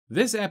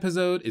This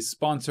episode is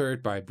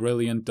sponsored by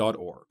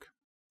Brilliant.org.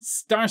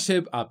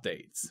 Starship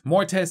updates,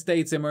 more test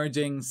dates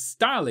emerging,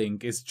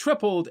 Starlink is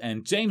tripled,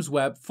 and James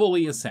Webb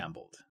fully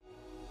assembled.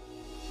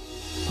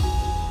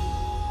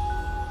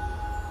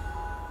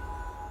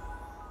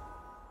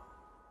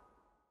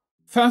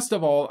 First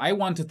of all, I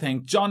want to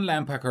thank John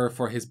Lampacher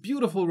for his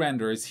beautiful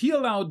renders he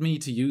allowed me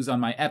to use on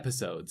my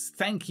episodes.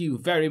 Thank you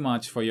very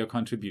much for your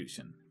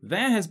contribution.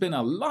 There has been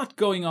a lot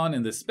going on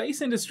in the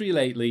space industry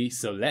lately,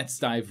 so let's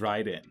dive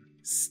right in.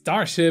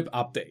 Starship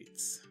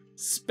updates.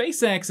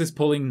 SpaceX is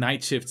pulling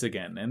night shifts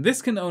again, and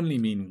this can only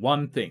mean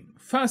one thing.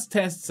 First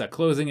tests are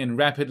closing in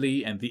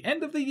rapidly, and the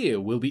end of the year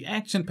will be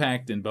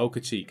action-packed in Boca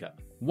Chica.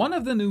 One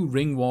of the new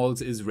ring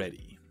walls is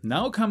ready.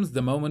 Now comes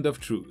the moment of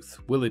truth.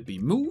 Will it be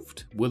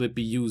moved? Will it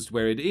be used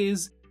where it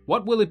is?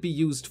 What will it be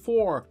used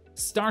for?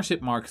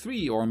 Starship Mark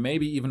III or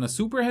maybe even a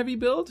super heavy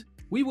build?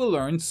 We will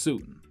learn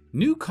soon.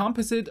 New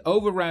composite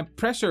overwrap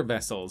pressure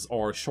vessels,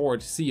 or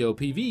short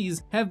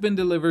COPVs, have been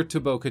delivered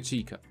to Boca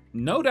Chica.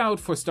 No doubt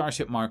for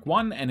Starship Mark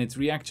I and its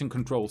reaction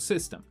control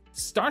system.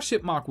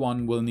 Starship Mark I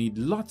will need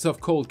lots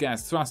of cold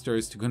gas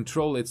thrusters to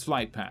control its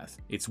flight path.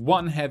 It's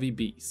one heavy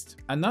beast.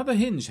 Another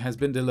hinge has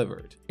been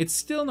delivered. It's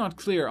still not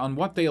clear on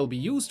what they'll be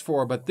used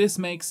for, but this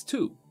makes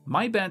two.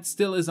 My bet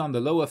still is on the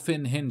lower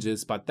fin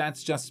hinges, but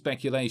that's just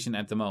speculation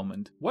at the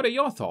moment. What are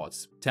your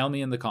thoughts? Tell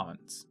me in the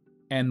comments.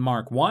 And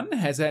Mark I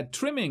has had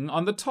trimming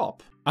on the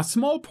top. A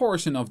small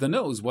portion of the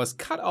nose was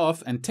cut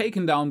off and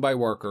taken down by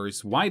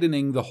workers,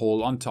 widening the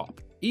hole on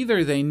top.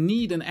 Either they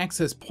need an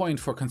access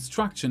point for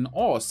construction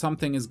or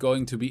something is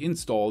going to be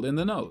installed in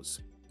the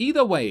nose.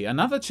 Either way,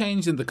 another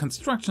change in the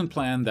construction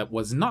plan that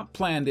was not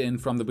planned in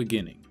from the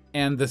beginning.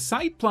 And the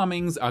side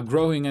plumbings are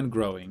growing and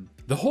growing.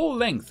 The whole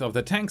length of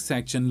the tank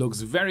section looks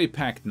very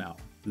packed now.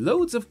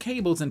 Loads of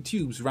cables and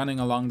tubes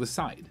running along the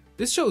side.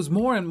 This shows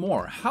more and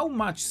more how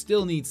much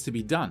still needs to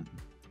be done.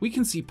 We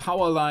can see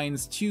power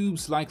lines,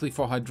 tubes likely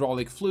for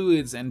hydraulic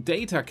fluids, and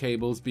data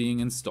cables being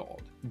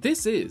installed.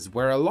 This is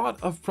where a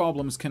lot of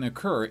problems can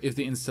occur if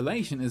the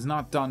installation is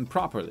not done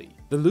properly.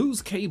 The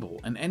loose cable,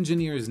 an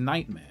engineer's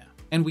nightmare.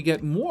 And we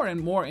get more and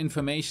more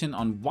information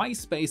on why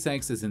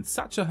SpaceX is in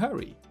such a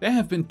hurry. There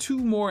have been 2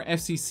 more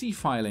FCC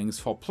filings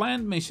for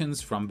planned missions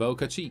from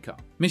Boca Chica.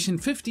 Mission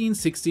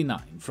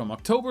 1569 from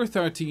October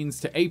 13th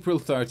to April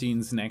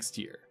 13th next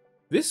year.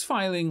 This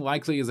filing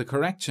likely is a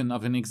correction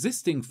of an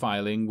existing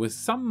filing with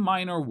some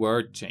minor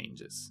word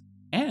changes.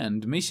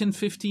 And Mission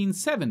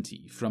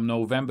 1570 from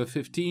November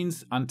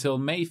 15th until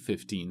May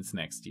 15th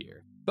next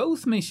year.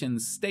 Both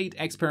missions state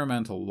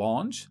experimental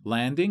launch,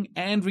 landing,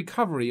 and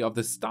recovery of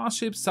the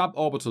Starship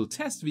suborbital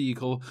test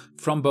vehicle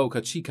from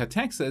Boca Chica,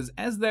 Texas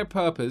as their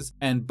purpose,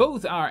 and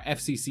both are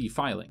FCC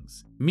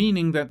filings,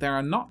 meaning that there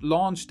are not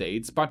launch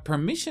dates but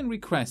permission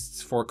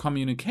requests for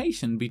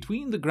communication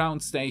between the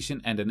ground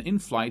station and an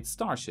in-flight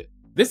Starship.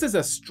 This is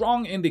a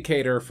strong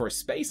indicator for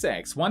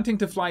SpaceX wanting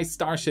to fly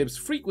Starships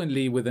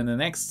frequently within the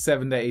next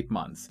 7 to 8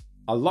 months.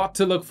 A lot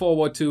to look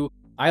forward to.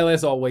 I'll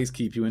as always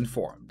keep you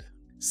informed.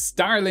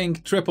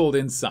 Starlink tripled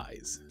in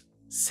size.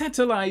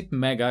 Satellite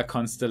mega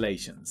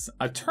constellations,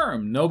 a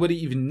term nobody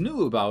even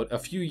knew about a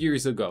few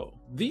years ago.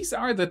 These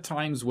are the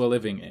times we're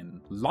living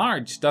in.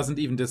 Large doesn't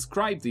even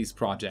describe these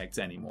projects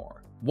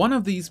anymore. One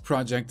of these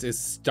projects is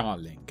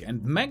Starlink,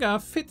 and mega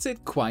fits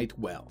it quite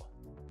well.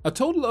 A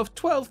total of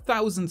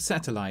 12,000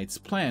 satellites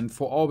planned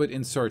for orbit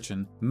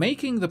insertion,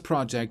 making the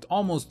project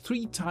almost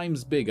 3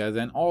 times bigger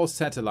than all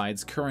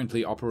satellites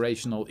currently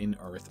operational in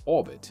Earth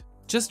orbit.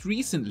 Just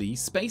recently,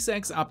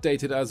 SpaceX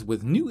updated us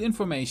with new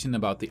information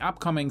about the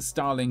upcoming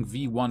Starlink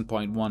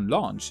V1.1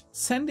 launch,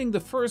 sending the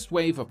first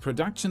wave of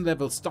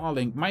production-level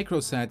Starlink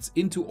microsats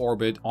into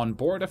orbit on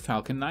board a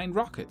Falcon 9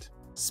 rocket.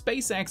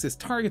 SpaceX is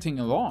targeting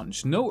a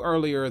launch no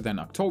earlier than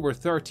October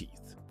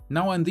 30th.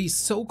 Now, on these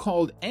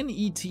so-called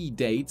NET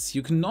dates,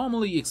 you can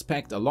normally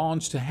expect a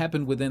launch to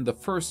happen within the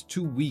first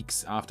 2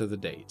 weeks after the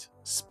date.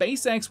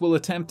 SpaceX will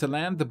attempt to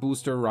land the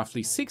booster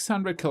roughly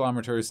 600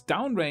 kilometers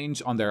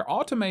downrange on their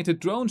automated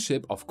drone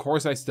ship, Of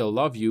Course I Still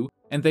Love You,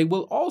 and they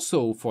will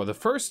also, for the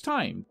first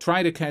time,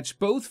 try to catch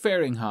both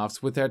fairing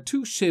halves with their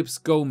 2 ships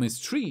Go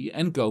Tree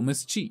and Go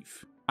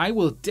Chief. I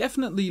will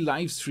definitely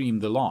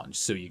livestream the launch,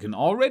 so you can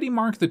already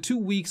mark the 2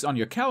 weeks on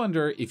your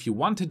calendar if you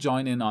want to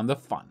join in on the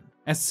fun.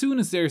 As soon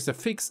as there's a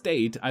fixed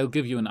date, I'll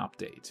give you an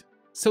update.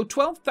 So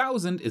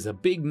 12,000 is a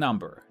big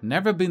number.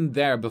 Never been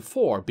there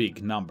before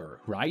big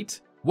number,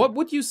 right? What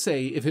would you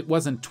say if it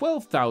wasn't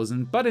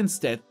 12,000 but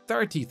instead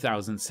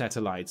 30,000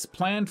 satellites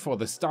planned for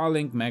the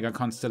Starlink mega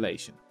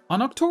constellation?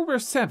 On October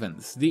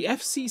 7th, the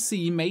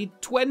FCC made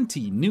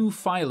 20 new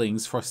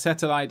filings for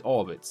satellite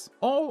orbits,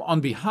 all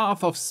on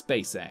behalf of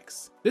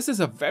SpaceX. This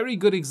is a very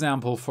good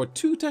example for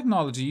 2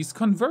 technologies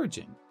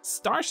converging.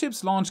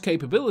 Starship's launch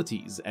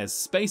capabilities, as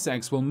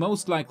SpaceX will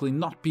most likely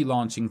not be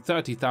launching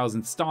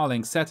 30,000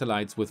 Starlink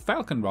satellites with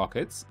Falcon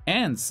rockets,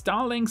 and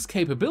Starlink's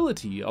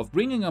capability of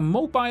bringing a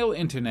mobile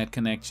internet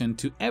connection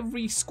to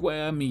every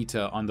square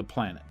meter on the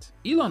planet.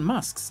 Elon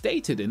Musk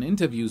stated in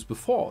interviews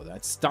before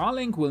that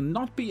Starlink will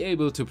not be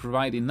able to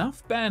provide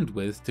enough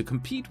bandwidth to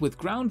compete with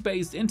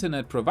ground-based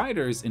internet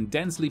providers in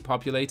densely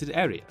populated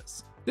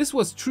areas. This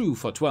was true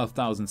for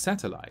 12,000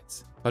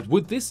 satellites. But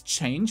would this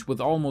change with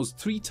almost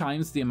 3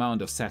 times the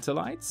amount of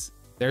satellites?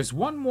 There's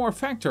one more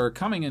factor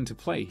coming into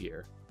play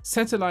here: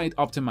 satellite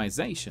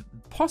optimization.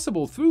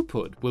 Possible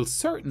throughput will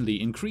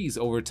certainly increase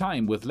over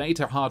time with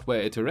later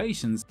hardware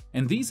iterations,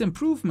 and these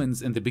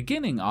improvements in the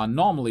beginning are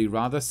normally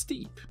rather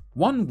steep.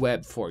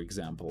 Webb, for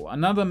example,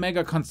 another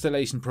mega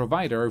constellation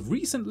provider,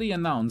 recently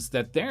announced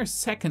that their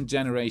second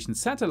generation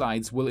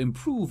satellites will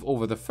improve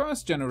over the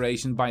first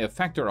generation by a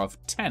factor of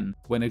 10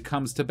 when it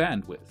comes to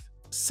bandwidth.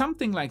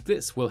 Something like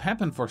this will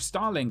happen for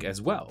Starlink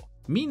as well,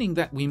 meaning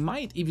that we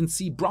might even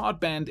see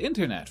broadband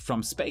internet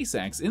from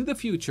SpaceX in the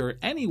future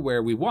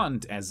anywhere we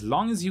want as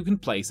long as you can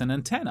place an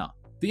antenna.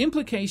 The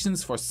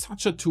implications for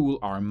such a tool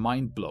are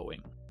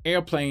mind-blowing.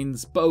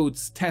 Airplanes,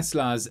 boats,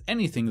 Teslas,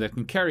 anything that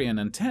can carry an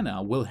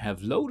antenna will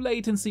have low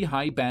latency,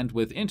 high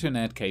bandwidth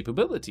internet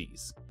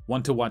capabilities.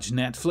 Want to watch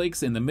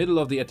Netflix in the middle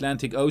of the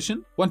Atlantic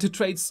Ocean? Want to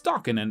trade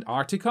stock in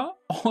Antarctica?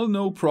 All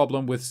no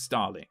problem with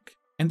Starlink.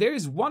 And there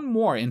is one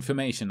more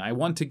information I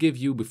want to give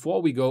you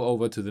before we go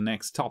over to the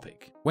next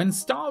topic. When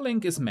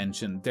Starlink is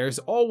mentioned, there's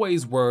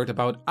always word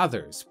about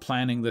others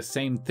planning the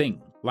same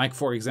thing, like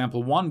for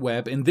example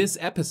Webb in this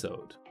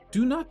episode.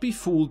 Do not be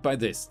fooled by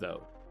this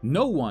though.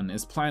 No one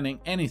is planning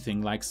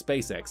anything like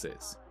SpaceX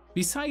is.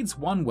 Besides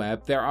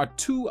Webb, there are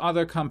 2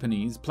 other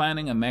companies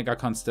planning a mega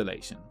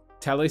constellation: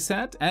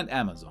 Telesat and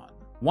Amazon.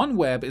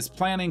 Webb is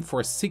planning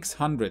for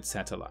 600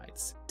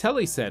 satellites,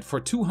 Telesat for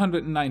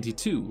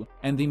 292,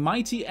 and the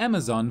mighty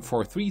Amazon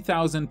for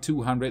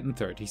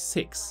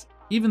 3,236.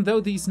 Even though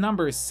these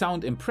numbers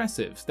sound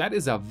impressive, that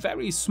is a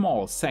very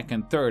small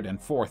second, third, and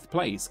fourth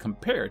place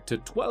compared to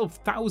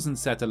 12,000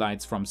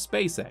 satellites from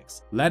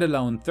SpaceX, let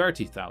alone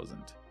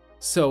 30,000.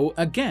 So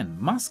again,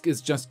 Musk is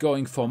just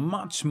going for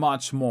much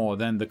more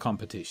than the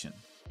competition.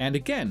 And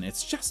again,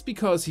 it's just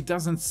because he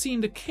doesn't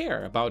seem to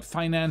care about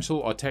financial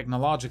or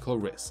technological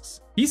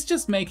risks. He's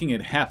just making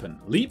it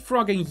happen,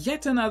 leapfrogging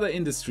yet another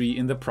industry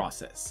in the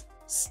process.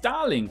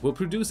 Starlink will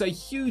produce a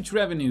huge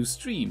revenue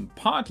stream,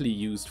 partly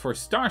used for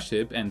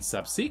Starship and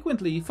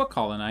subsequently for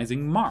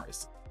colonizing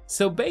Mars.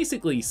 So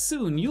basically,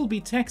 soon you'll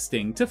be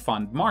texting to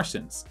fund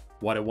Martians.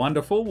 What a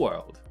wonderful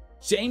world.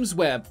 James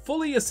Webb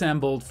fully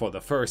assembled for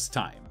the first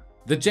time.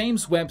 The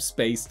James Webb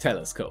Space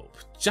Telescope.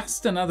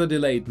 Just another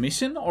delayed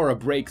mission or a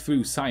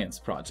breakthrough science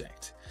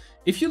project?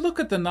 If you look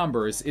at the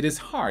numbers, it is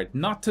hard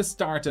not to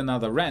start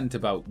another rant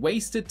about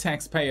wasted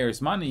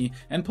taxpayers' money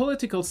and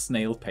political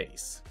snail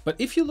pace. But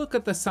if you look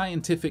at the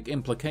scientific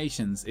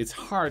implications, it's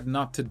hard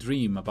not to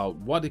dream about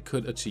what it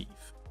could achieve.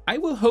 I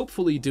will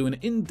hopefully do an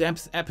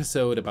in-depth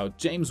episode about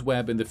James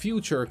Webb in the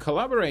future,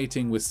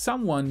 collaborating with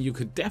someone you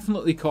could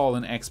definitely call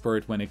an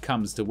expert when it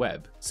comes to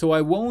Webb. So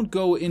I won't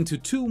go into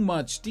too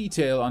much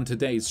detail on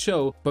today's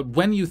show, but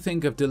when you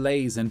think of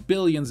delays and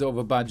billions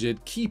over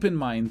budget, keep in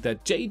mind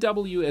that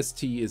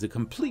JWST is a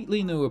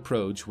completely new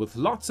approach with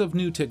lots of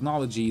new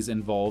technologies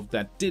involved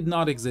that did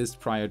not exist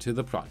prior to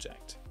the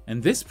project.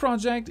 And this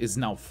project is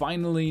now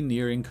finally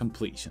nearing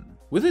completion.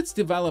 With its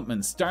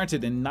development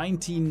started in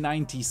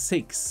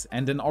 1996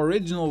 and an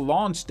original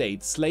launch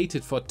date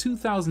slated for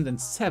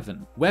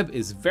 2007, Webb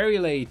is very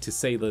late to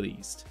say the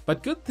least.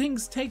 But good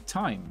things take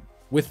time.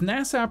 With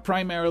NASA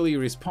primarily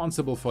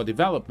responsible for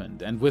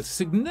development and with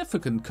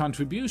significant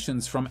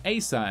contributions from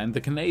ESA and the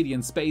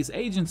Canadian Space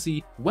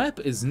Agency, Webb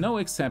is no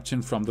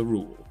exception from the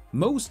rule.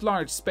 Most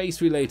large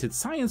space-related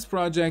science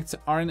projects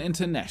are an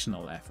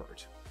international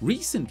effort.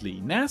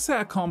 Recently,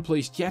 NASA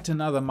accomplished yet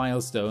another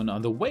milestone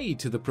on the way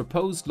to the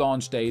proposed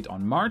launch date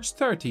on March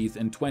 30th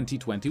in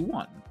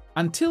 2021.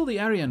 Until the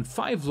Ariane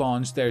 5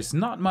 launch, there's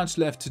not much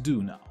left to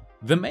do now.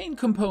 The main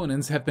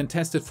components have been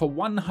tested for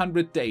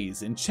 100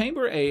 days in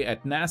Chamber A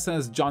at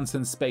NASA's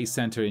Johnson Space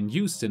Center in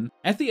Houston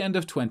at the end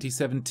of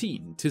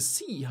 2017 to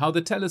see how the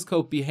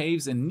telescope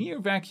behaves in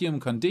near-vacuum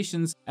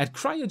conditions at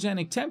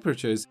cryogenic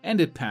temperatures,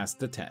 and it passed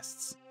the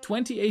tests.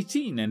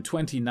 2018 and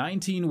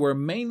 2019 were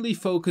mainly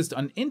focused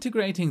on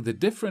integrating the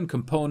different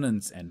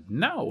components, and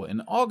now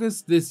in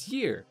August this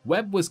year,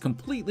 Webb was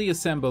completely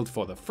assembled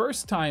for the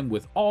first time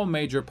with all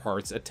major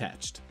parts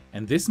attached.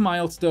 And this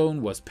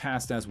milestone was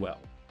passed as well.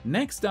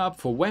 Next up,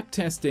 for Webb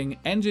testing,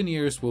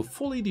 engineers will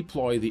fully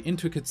deploy the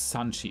intricate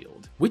sun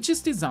shield, which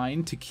is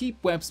designed to keep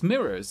Webb's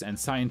mirrors and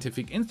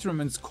scientific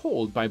instruments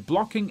cold by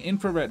blocking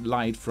infrared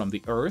light from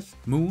the Earth,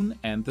 Moon,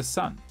 and the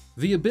Sun.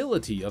 The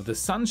ability of the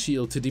sun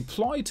shield to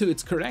deploy to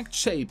its correct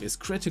shape is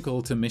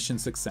critical to mission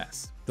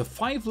success. The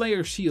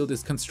 5-layer shield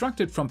is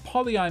constructed from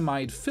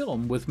polyimide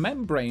film with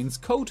membranes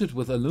coated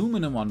with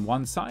aluminum on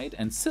one side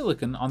and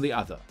silicon on the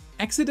other.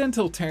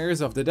 Accidental tears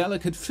of the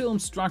delicate film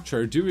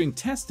structure during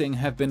testing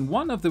have been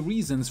one of the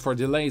reasons for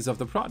delays of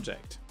the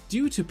project.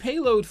 Due to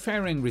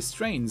payload-faring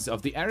restraints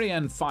of the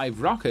Ariane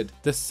 5 rocket,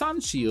 the sun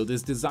shield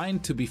is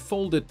designed to be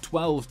folded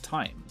 12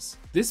 times.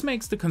 This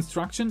makes the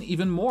construction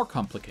even more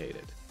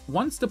complicated.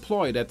 Once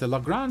deployed at the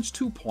Lagrange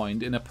 2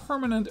 point in a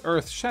permanent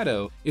Earth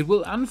shadow, it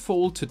will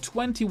unfold to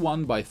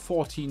 21 by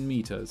 14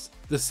 meters.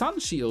 The sun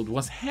shield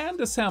was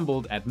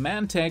hand-assembled at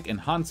Mantech in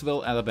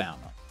Huntsville,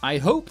 Alabama. I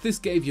hope this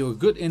gave you a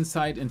good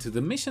insight into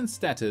the mission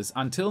status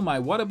until my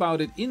What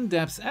About It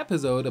in-depth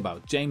episode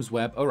about James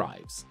Webb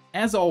arrives.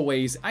 As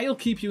always, I'll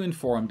keep you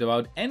informed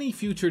about any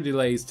future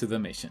delays to the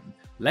mission.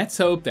 Let's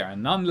hope there are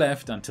none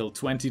left until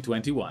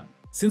 2021.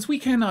 Since we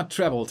cannot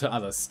travel to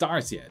other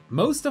stars yet,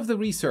 most of the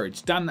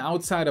research done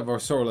outside of our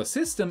solar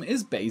system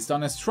is based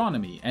on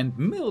astronomy, and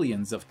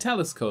millions of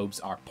telescopes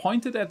are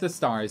pointed at the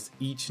stars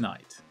each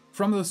night.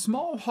 From the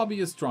small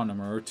hobby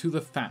astronomer to the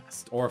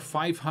FAST, or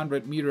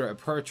 500-meter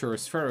aperture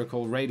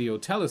spherical radio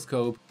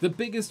telescope, the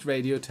biggest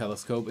radio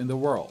telescope in the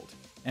world.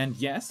 And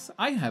yes,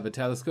 I have a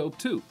telescope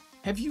too.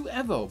 Have you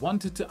ever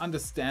wanted to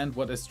understand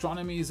what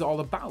astronomy is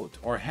all about,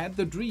 or had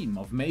the dream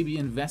of maybe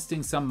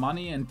investing some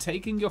money and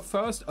taking your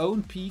first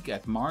own peek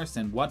at Mars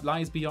and what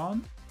lies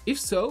beyond? If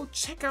so,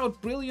 check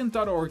out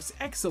Brilliant.org's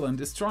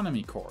excellent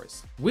astronomy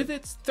course. With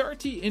its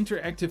 30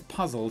 interactive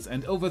puzzles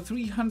and over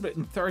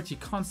 330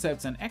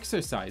 concepts and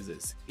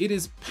exercises, it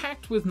is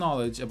packed with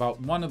knowledge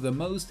about one of the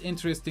most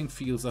interesting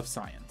fields of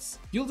science.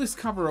 You'll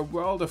discover a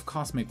world of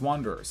cosmic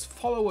wonders,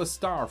 follow a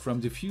star from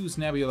diffuse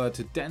nebula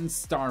to dense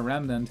star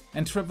remnant,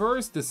 and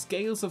traverse the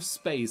scales of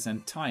space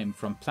and time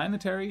from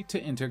planetary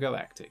to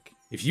intergalactic.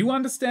 If you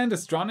understand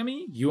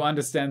astronomy, you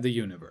understand the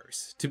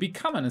universe. To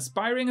become an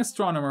aspiring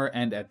astronomer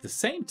and at the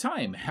same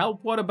time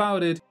help What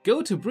About It,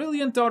 go to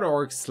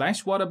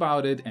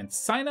brilliant.org/whataboutit and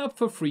sign up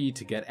for free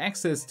to get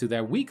access to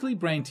their weekly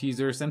brain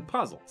teasers and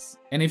puzzles.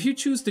 And if you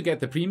choose to get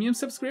the premium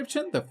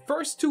subscription, the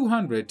first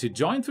 200 to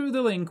join through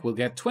the link will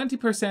get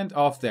 20%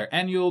 off their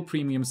annual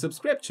premium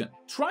subscription.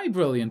 Try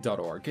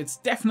brilliant.org, it's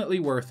definitely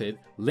worth it.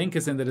 Link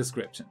is in the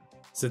description.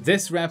 So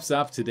this wraps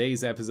up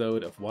today's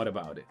episode of What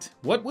About It?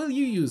 What will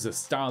you use a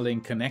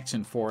Starlink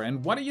connection for,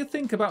 and what do you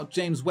think about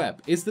James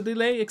Webb? Is the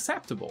delay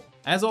acceptable?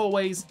 As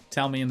always,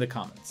 tell me in the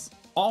comments.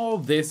 All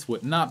this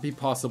would not be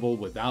possible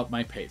without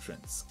my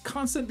patrons,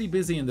 constantly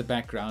busy in the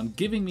background,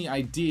 giving me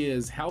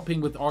ideas, helping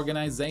with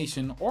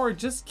organization, or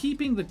just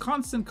keeping the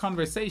constant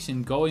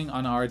conversation going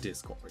on our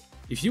Discord.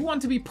 If you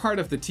want to be part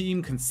of the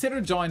team,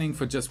 consider joining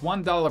for just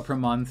 $1 per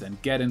month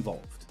and get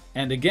involved.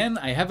 And again,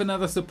 I have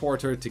another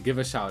supporter to give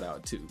a shout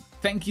out to.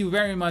 Thank you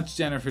very much,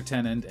 Jennifer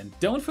Tennant, and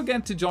don't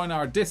forget to join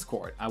our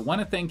Discord. I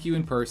want to thank you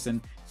in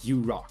person.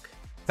 You rock.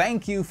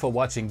 Thank you for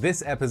watching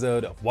this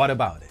episode of What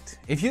About It?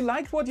 If you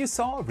liked what you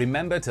saw,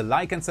 remember to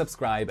like and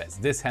subscribe, as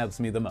this helps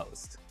me the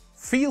most.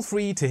 Feel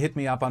free to hit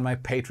me up on my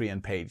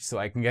Patreon page so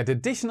I can get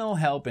additional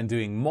help in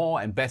doing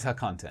more and better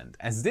content,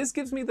 as this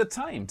gives me the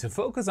time to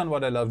focus on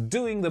what I love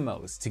doing the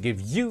most, to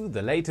give you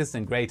the latest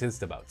and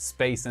greatest about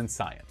space and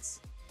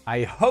science.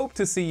 I hope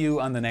to see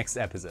you on the next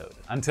episode.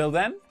 Until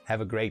then,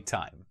 have a great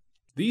time.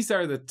 These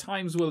are the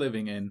times we're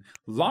living in.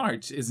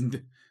 Large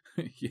isn't...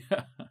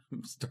 Yeah,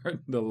 I'm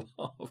starting to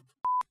laugh.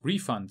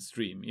 Refund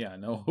stream. Yeah,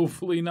 no,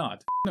 hopefully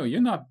not. No,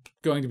 you're not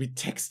going to be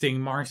texting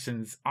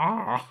Martians.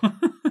 Ah!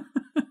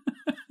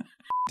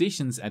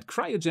 Conditions at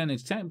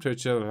cryogenic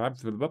temperature.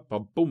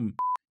 Boom.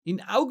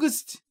 In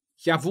August.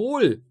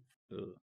 Jawohl.